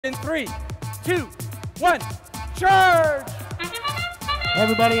In 3, 2, 1, charge!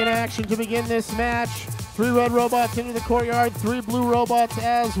 Everybody in action to begin this match. 3 red robots into the courtyard, 3 blue robots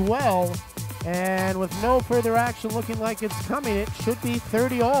as well. And with no further action looking like it's coming, it should be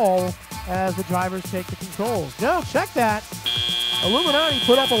 30 all as the drivers take the controls. No, check that. Illuminati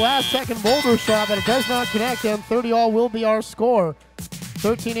put up a last-second boulder shot, but it does not connect, and 30 all will be our score.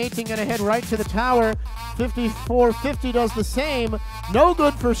 13-18 going to head right to the tower. 54-50 does the same. No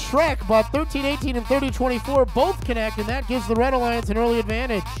good for Shrek, but 13-18 and 30-24 both connect, and that gives the Red Alliance an early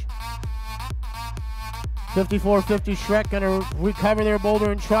advantage. 54-50 Shrek going to recover their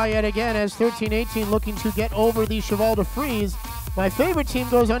boulder and try yet again as 13-18 looking to get over the Cheval De Frise. My favorite team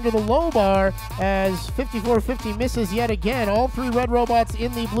goes under the low bar as 54-50 misses yet again. All 3 red robots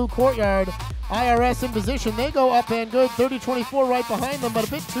in the blue courtyard. IRS in position. They go up and good. 30-24 right behind them, but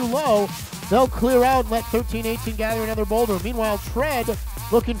a bit too low. They'll clear out and let 13-18 gather another boulder. Meanwhile, Tread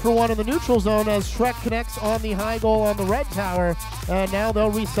looking for one in the neutral zone as Shrek connects on the high goal on the red tower. And now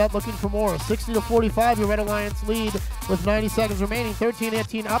they'll reset looking for more. 60-45, your Red Alliance lead with 90 seconds remaining.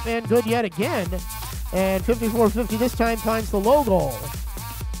 13-18 up and good yet again. And 54-50 this time finds the low goal.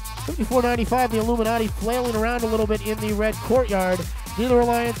 54-95, the Illuminati flailing around a little bit in the red courtyard. Neither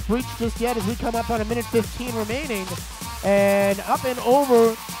alliance breached just yet as we come up on a minute 15 remaining. And up and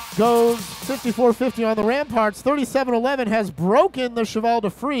over goes 54-50 on the ramparts. 37-11 has broken the Cheval De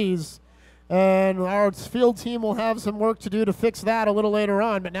Frise. And our field team will have some work to do to fix that a little later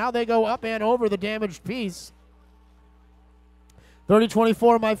on. But now they go up and over the damaged piece.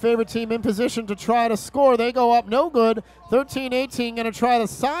 30-24, my favorite team in position to try to score. They go up, no good. 13-18 going to try the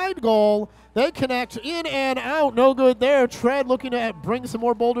side goal. They connect in and out, no good there. Tread looking to bring some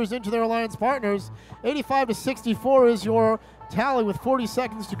more boulders into their alliance partners. 85-64 is your tally with 40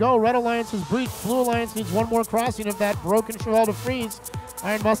 seconds to go. Red Alliance is breached. Blue Alliance needs one more crossing of that broken Cheval De Frise.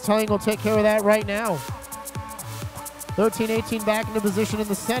 Iron Mustang will take care of that right now. 13-18 back into position in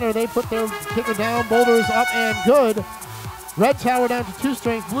the center. They put their kicker down. Boulders up and good. Red tower down to 2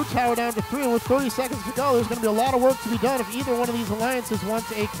 strength, blue tower down to 3, and with 30 seconds to go, there's going to be a lot of work to be done if either one of these alliances wants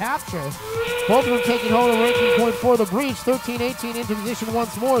a capture. Both of them taking home a ranking point for the breach. 13-18 into position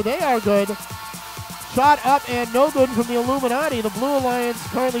once more. They are good. Shot up and no good from the Illuminati. The Blue Alliance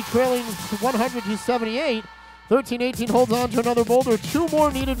currently trailing 100-78. 13-18 holds on to another boulder. 2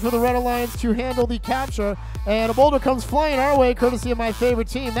 more needed for the Red Alliance to handle the capture. And a boulder comes flying our way, courtesy of my favorite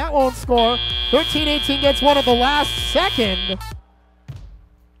team. That won't score. 13-18 gets one at the last second.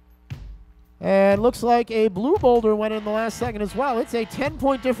 And looks like a blue boulder went in the last second as well. It's a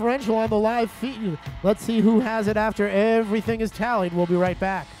 10-point differential on the live feed. Let's see who has it after everything is tallied. We'll be right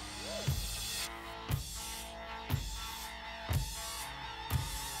back.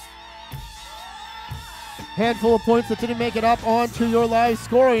 Handful of points that didn't make it up onto your live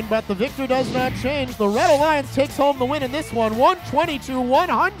scoring, but the victor does not change. The Red Alliance takes home the win in this one,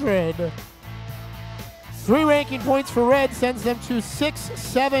 120-100. 3 ranking points for Red sends them to 6th,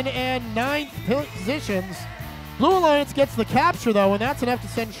 7th, and 9th positions. Blue Alliance gets the capture, though, and that's enough to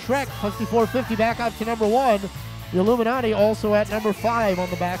send Shrek, 54-50, back up to number 1. The Illuminati also at number 5 on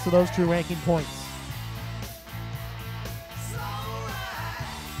the backs of those 2 ranking points.